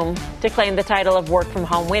past Zoom to claim the title of work from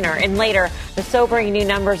home winner. And later, the sobering new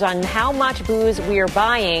numbers on how much booze we are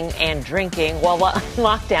buying and drinking while on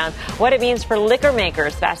lockdown, what it means for liquor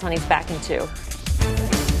makers. Fast Money's back in 2.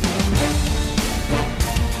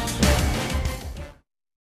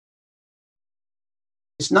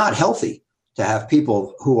 It's not healthy to have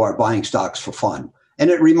people who are buying stocks for fun. And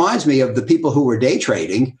it reminds me of the people who were day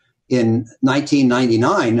trading in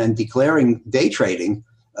 1999 and declaring day trading,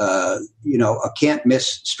 a can't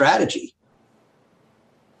miss strategy.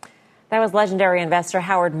 That was legendary investor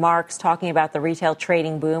Howard Marks talking about the retail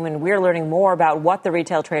trading boom, and we're learning more about what the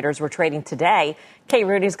retail traders were trading today. Kate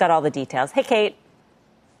Rooney's got all the details. Hey, Kate.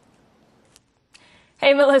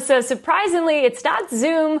 Hey, Melissa. Surprisingly, it's not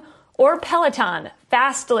Zoom or Peloton.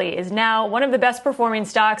 Fastly is now one of the best performing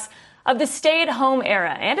stocks of the stay-at-home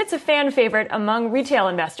era, and it's a fan favorite among retail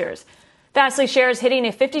investors. Fastly shares hitting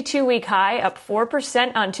a 52-week high, up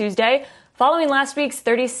 4% on Tuesday, following last week's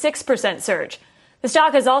 36% surge. The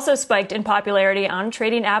stock has also spiked in popularity on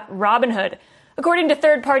trading app Robinhood. According to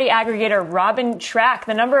third-party aggregator RobinTrack,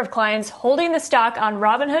 the number of clients holding the stock on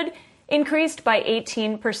Robinhood increased by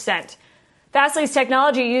 18%. Fastly's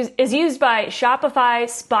technology is used by Shopify,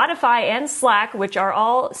 Spotify, and Slack, which are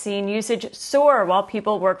all seeing usage soar while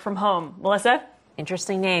people work from home. Melissa?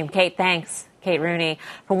 Interesting name. Kate, thanks. Kate Rooney.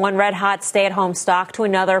 From one red-hot stay-at-home stock to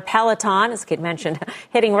another, Peloton, as Kate mentioned,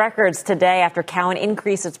 hitting records today after Cowen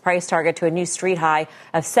increased its price target to a new street high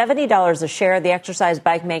of $70 a share. The exercise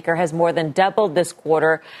bike maker has more than doubled this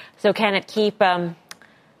quarter. So can it keep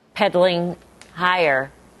pedaling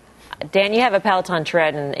higher? Dan, you have a Peloton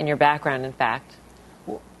tread in your background, in fact.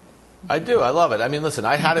 I do. I love it. I mean, listen,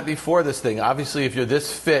 I had it before this thing. Obviously, if you're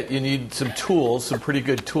this fit, you need some tools, some pretty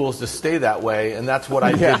good tools to stay that way. And that's what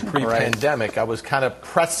I did pre-pandemic. Right. I was kind of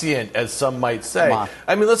prescient, as some might say.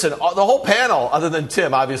 I mean, listen, the whole panel, other than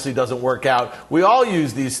Tim, obviously doesn't work out. We all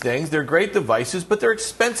use these things. They're great devices, but they're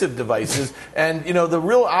expensive devices. And, you know, the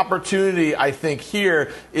real opportunity, I think,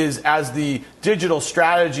 here is as the digital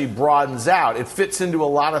strategy broadens out, it fits into a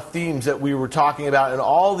lot of themes that we were talking about in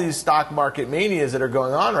all these stock market manias that are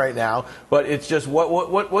going on right now. But it's just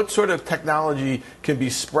what sort of technology can be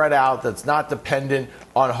spread out that's not dependent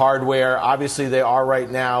on hardware. Obviously, they are right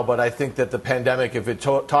now, but I think that the pandemic, if it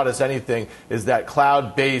taught us anything, is that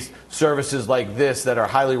cloud-based services like this that are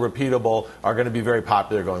highly repeatable are going to be very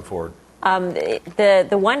popular going forward. The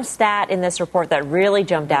one stat in this report that really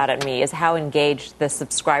jumped out at me is how engaged the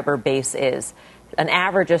subscriber base is. An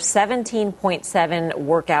average of 17.7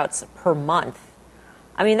 workouts per month.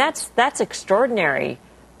 I mean, that's extraordinary,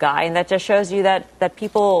 Guy, and that just shows you that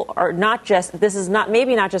people are not just, this is not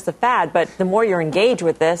maybe not just a fad, but the more you're engaged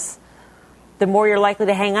with this, the more you're likely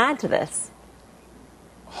to hang on to this.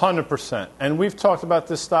 100%. And we've talked about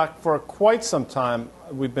this stock for quite some time.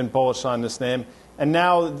 We've been bullish on this name. And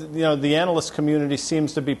now, you know, the analyst community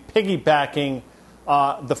seems to be piggybacking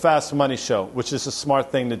the Fast Money show, which is a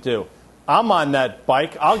smart thing to do. I'm on that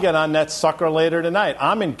bike. I'll get on that sucker later tonight.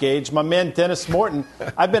 I'm engaged. My man Dennis Morton,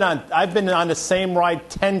 I've been on the same ride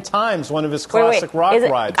 10 times, one of his classic rock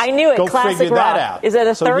rides. I knew it. Go classic figure rock. that out. Is it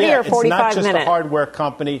a 30 or 45 minute? It's not just a hardware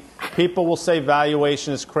company. People will say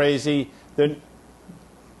valuation is crazy.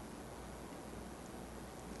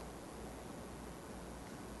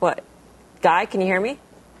 What? Guy, can you hear me?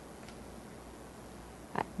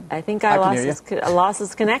 I think I lost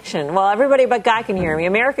his connection. Well, everybody but Guy can hear me.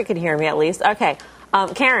 America can hear me at least. Okay.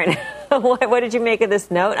 Karen, what did you make of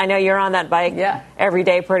this note? I know you're on that bike every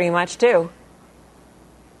day pretty much, too.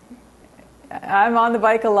 I'm on the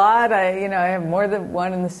bike a lot. I have more than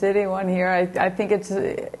one in the city, one here. I think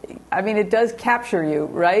it does capture you,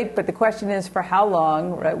 right? But the question is for how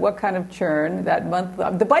long, right? What kind of churn that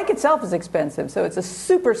month? The bike itself is expensive. So it's a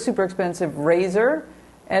super, super expensive razor.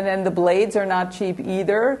 And then the blades are not cheap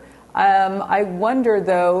either. I wonder,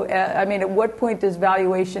 though, at what point does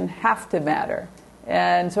valuation have to matter?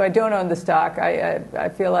 And so I don't own the stock. I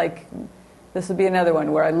feel like this will be another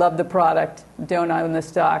one where I love the product, don't own the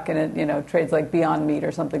stock, and it trades like Beyond Meat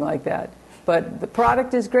or something like that. But the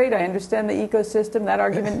product is great. I understand the ecosystem. That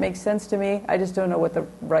argument makes sense to me. I just don't know what the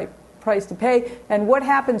right price to pay. And what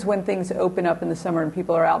happens when things open up in the summer and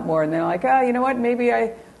people are out more and they're like, you know what, maybe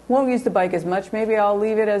I won't use the bike as much. Maybe I'll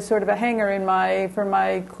leave it as sort of a hanger for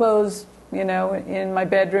my clothes, in my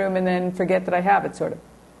bedroom, and then forget that I have it, sort of.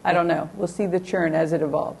 I don't know. We'll see the churn as it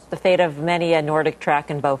evolves. The fate of many a Nordic Track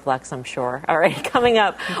and Bowflex, I'm sure. All right, coming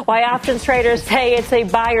up, why options traders say it's a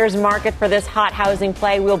buyer's market for this hot housing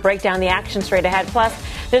play. We'll break down the action straight ahead. Plus,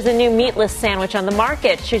 there's a new meatless sandwich on the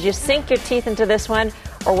market. Should you sink your teeth into this one,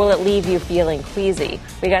 or will it leave you feeling queasy?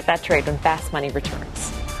 We got that trade when Fast Money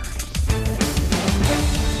returns.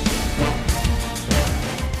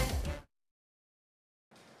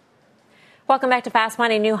 Welcome back to Fast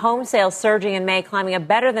Money. New home sales surging in May, climbing a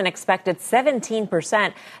better than expected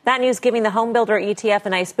 17%. That news giving the home builder ETF a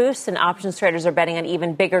nice boost, and options traders are betting on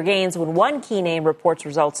even bigger gains when one key name reports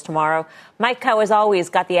results tomorrow. Mike Coe, as always,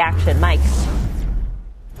 got the action. Mike.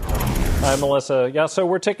 Hi, Melissa. Yeah, so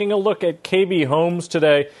we're taking a look at KB Homes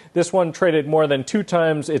today. This one traded more than 2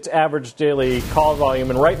 times its average daily call volume,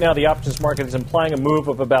 and right now the options market is implying a move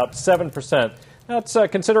of about 7%. That's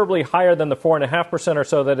considerably higher than the 4.5% or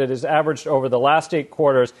so that it has averaged over the last 8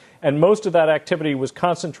 quarters. And most of that activity was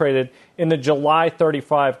concentrated in the July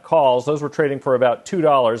 35 calls. Those were trading for about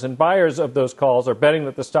 $2. And buyers of those calls are betting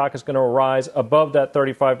that the stock is going to rise above that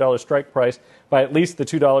 $35 strike price by at least the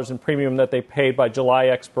 $2 in premium that they paid by July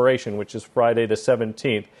expiration, which is Friday the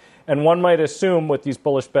 17th. And one might assume with these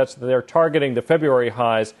bullish bets that they're targeting the February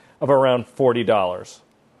highs of around $40.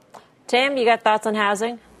 Tim, you got thoughts on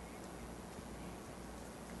housing?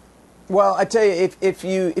 Well, I tell you, if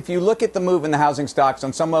you look at the move in the housing stocks,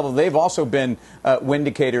 on some level, they've also been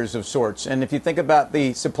windicators of sorts. And if you think about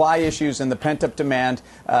the supply issues and the pent-up demand,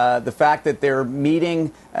 the fact that they're meeting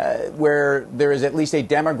where there is at least a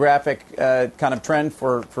demographic kind of trend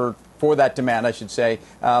for that demand, I should say.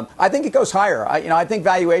 I think it goes higher. I think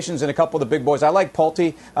valuations in a couple of the big boys. I like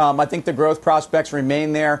Pulte. I think the growth prospects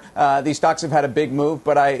remain there. These stocks have had a big move,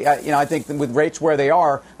 but I think with rates where they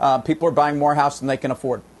are, people are buying more house than they can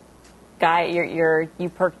afford. Guy, you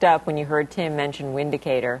perked up when you heard Tim mention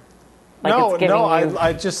Windicator.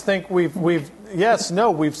 I just think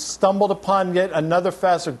we've stumbled upon yet another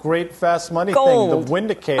great fast money gold. thing. The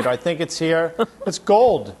Windicator. I think it's here. It's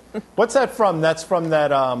gold. What's that from? That's from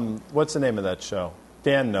that. What's the name of that show?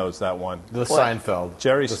 Dan knows that one. The Seinfeld.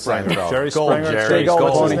 Jerry Springer. Jerry Gold, Springer. Jerry.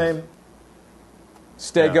 What's his name?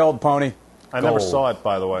 Stay gold, pony. I never saw it,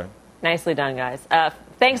 by the way. Nicely done, guys.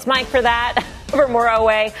 Thanks, Mike, for that. For more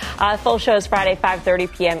OA, full show is Friday,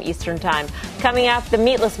 5:30 p.m. Eastern Time. Coming up, the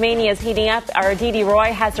meatless mania is heating up. Our Aditi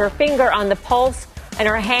Roy has her finger on the pulse and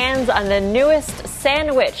her hands on the newest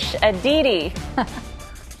sandwich. Aditi.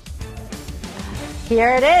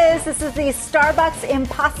 Here it is. This is the Starbucks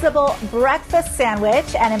Impossible Breakfast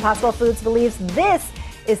Sandwich, and Impossible Foods believes this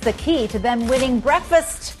is the key to them winning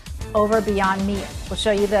breakfast over Beyond Meat. We'll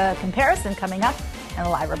show you the comparison coming up in the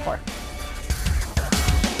live report.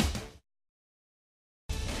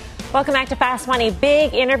 Welcome back to Fast Money.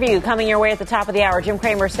 Big interview coming your way at the top of the hour. Jim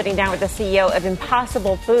Cramer sitting down with the CEO of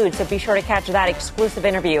Impossible Foods, so be sure to catch that exclusive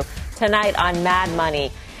interview tonight on Mad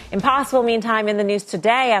Money. Impossible, meantime, in the news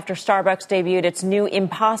today after Starbucks debuted its new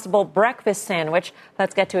Impossible Breakfast Sandwich.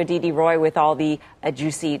 Let's get to Aditi Roy with all the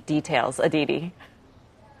juicy details. Aditi.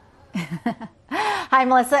 Hi,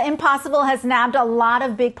 Melissa. Impossible has nabbed a lot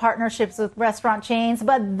of big partnerships with restaurant chains,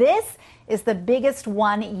 but this is the biggest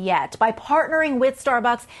one yet. By partnering with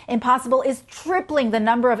Starbucks, Impossible is tripling the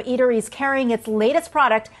number of eateries carrying its latest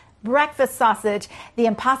product, breakfast sausage. The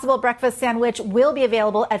Impossible Breakfast Sandwich will be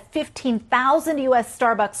available at 15,000 U.S.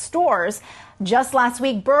 Starbucks stores. Just last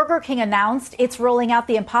week, Burger King announced it's rolling out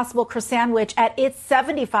the Impossible Croissant at its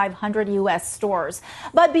 7,500 U.S. stores.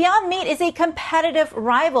 But Beyond Meat is a competitive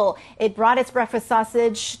rival. It brought its breakfast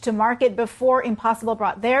sausage to market before Impossible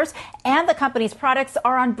brought theirs, and the company's products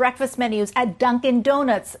are on breakfast menus at Dunkin'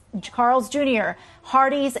 Donuts, Carl's Jr.,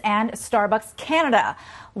 Hardee's, and Starbucks Canada.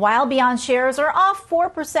 While Beyond shares are off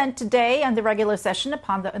 4% today on the regular session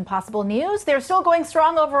upon the Impossible news, they're still going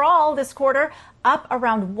strong overall this quarter, up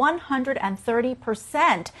around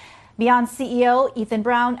 130%. Beyond CEO Ethan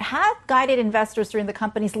Brown had guided investors during the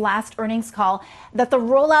company's last earnings call that the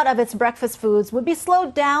rollout of its breakfast foods would be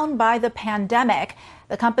slowed down by the pandemic.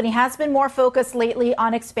 The company has been more focused lately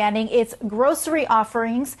on expanding its grocery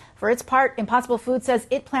offerings. For its part, Impossible Foods says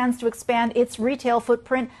it plans to expand its retail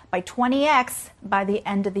footprint by 20x by the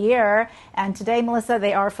end of the year. And today, Melissa,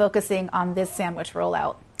 they are focusing on this sandwich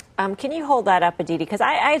rollout. Can you hold that up, Aditi? Because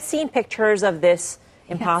I've seen pictures of this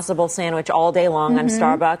Impossible sandwich all day long on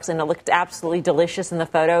Starbucks, and it looked absolutely delicious in the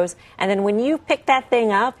photos. And then when you picked that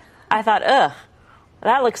thing up, I thought, ugh,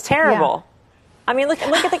 that looks terrible. Yeah. I mean, look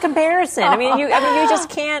at the comparison. I mean, you just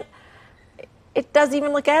can't. It doesn't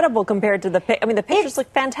even look edible compared to the the pictures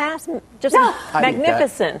look fantastic, just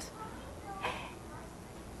magnificent.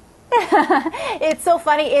 It's so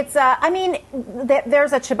funny. It's,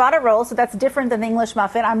 there's a ciabatta roll, so that's different than the English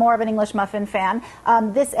muffin. I'm more of an English muffin fan.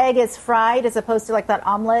 This egg is fried as opposed to like that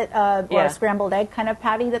omelet or a scrambled egg kind of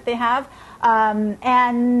patty that they have. I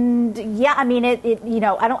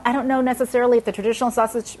don't know necessarily if the traditional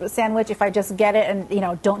sausage sandwich, if I just get it and,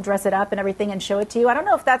 don't dress it up and everything and show it to you, I don't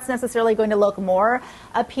know if that's necessarily going to look more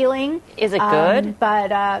appealing. Is it good?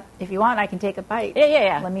 But if you want, I can take a bite.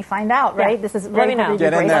 Yeah. Let me find out, right? Yeah. This is Let me know.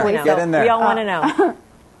 Get in there. Get in there. We all want to know.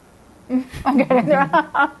 I'm getting in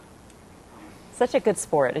there. Such a good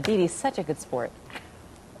sport. Aditi's such a good sport.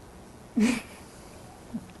 You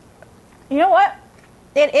know what?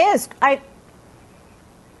 It is.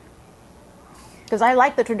 Because I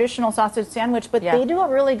like the traditional sausage sandwich, but they do a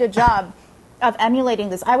really good job of emulating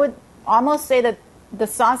this. I would almost say that the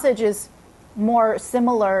sausage is more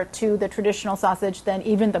similar to the traditional sausage than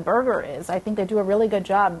even the burger is. I think they do a really good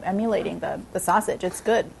job emulating the sausage. It's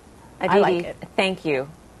good. Aditi, I like it. Thank you.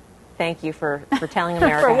 Thank you for telling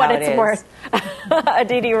America for what how it's it is. worth.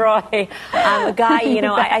 Aditi Roy, Guy,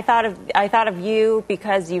 I thought of you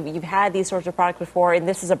because you've had these sorts of products before, and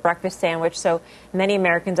this is a breakfast sandwich. So many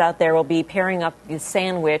Americans out there will be pairing up the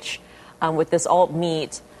sandwich with this alt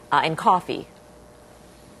meat and coffee.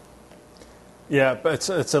 Yeah, but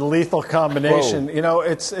it's a lethal combination. Whoa.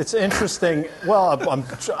 It's interesting. Well,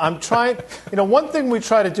 I'm trying. One thing we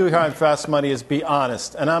try to do here on Fast Money is be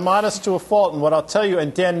honest, and I'm honest to a fault. And what I'll tell you,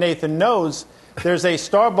 and Dan Nathan knows, there's a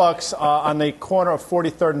Starbucks on the corner of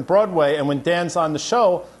 43rd and Broadway, and when Dan's on the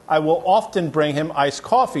show, I will often bring him iced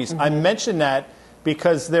coffees. I mention that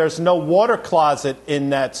because there's no water closet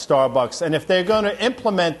in that Starbucks, and if they're going to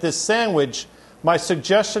implement this sandwich, my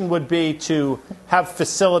suggestion would be to have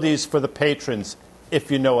facilities for the patrons, if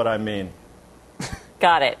you know what I mean.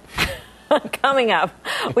 Got it. Coming up,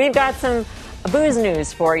 we've got some booze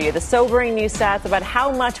news for you. The sobering new stats about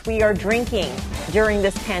how much we are drinking during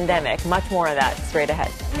this pandemic. Much more of that straight ahead.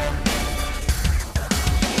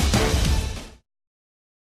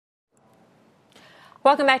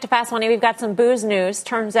 Welcome back to Fast Money. We've got some booze news.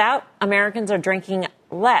 Turns out Americans are drinking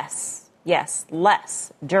less. Yes,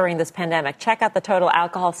 less during this pandemic. Check out the total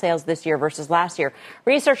alcohol sales this year versus last year.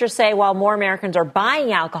 Researchers say while more Americans are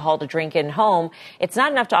buying alcohol to drink in home, it's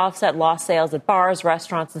not enough to offset lost sales at bars,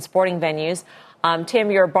 restaurants, and sporting venues.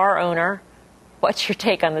 Tim, you're a bar owner. What's your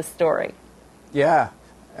take on this story? Yeah.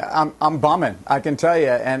 I'm bumming, I can tell you.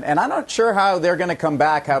 And I'm not sure how they're going to come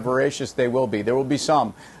back, how voracious they will be. There will be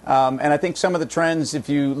some. And I think some of the trends, if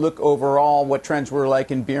you look overall, what trends were like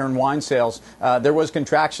in beer and wine sales, there was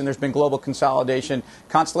contraction. There's been global consolidation.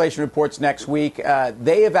 Constellation reports next week.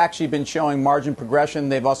 They have actually been showing margin progression.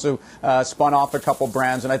 They've also spun off a couple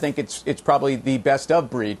brands, and I think it's probably the best of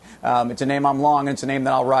breed. It's a name I'm long, and it's a name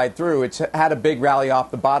that I'll ride through. It's had a big rally off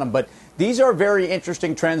the bottom, but these are very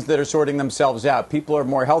interesting trends that are sorting themselves out. People are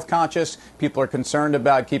more health conscious. People are concerned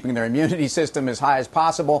about keeping their immunity system as high as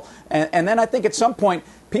possible. And then I think at some point,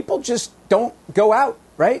 people just don't go out,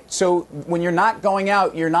 right? So when you're not going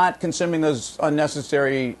out, you're not consuming those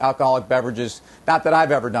unnecessary alcoholic beverages. Not that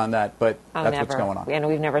I've ever done that, but that's what's going on. And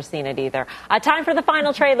we've never seen it either. Time for the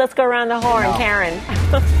final trade. Let's go around the horn. Karen.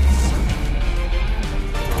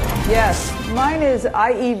 Yes, mine is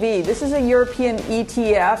IEV. This is a European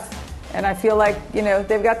ETF. And I feel like,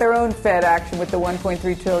 they've got their own Fed action with the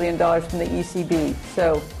 $1.3 trillion from the ECB.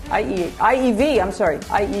 So IEV is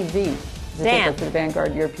the ticker for the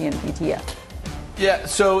Vanguard European ETF. Yeah,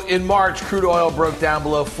 so in March, crude oil broke down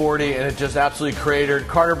below 40, and it just absolutely cratered.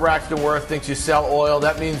 Carter Braxton Worth thinks you sell oil.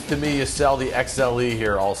 That means to me you sell the XLE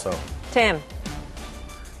here also. Tim.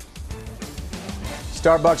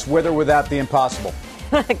 Starbucks with or without the impossible.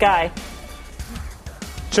 Guy.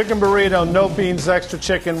 Chicken burrito, no beans, extra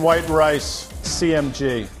chicken, white rice,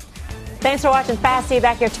 CMG. Thanks for watching Fast. See you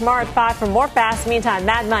back here tomorrow at 5 for more Fast. Meantime,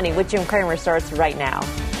 Mad Money with Jim Cramer starts right now.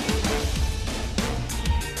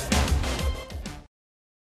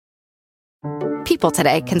 People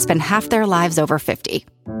today can spend half their lives over 50.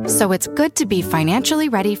 So it's good to be financially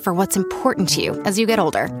ready for what's important to you as you get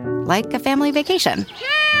older, like a family vacation.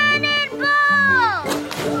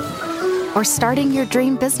 Or starting your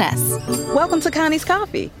dream business. Welcome to Connie's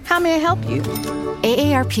Coffee. How may I help you?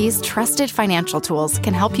 AARP's trusted financial tools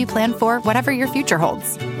can help you plan for whatever your future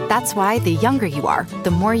holds. That's why the younger you are,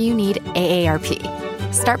 the more you need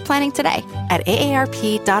AARP. Start planning today at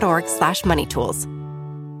aarp.org/moneytools.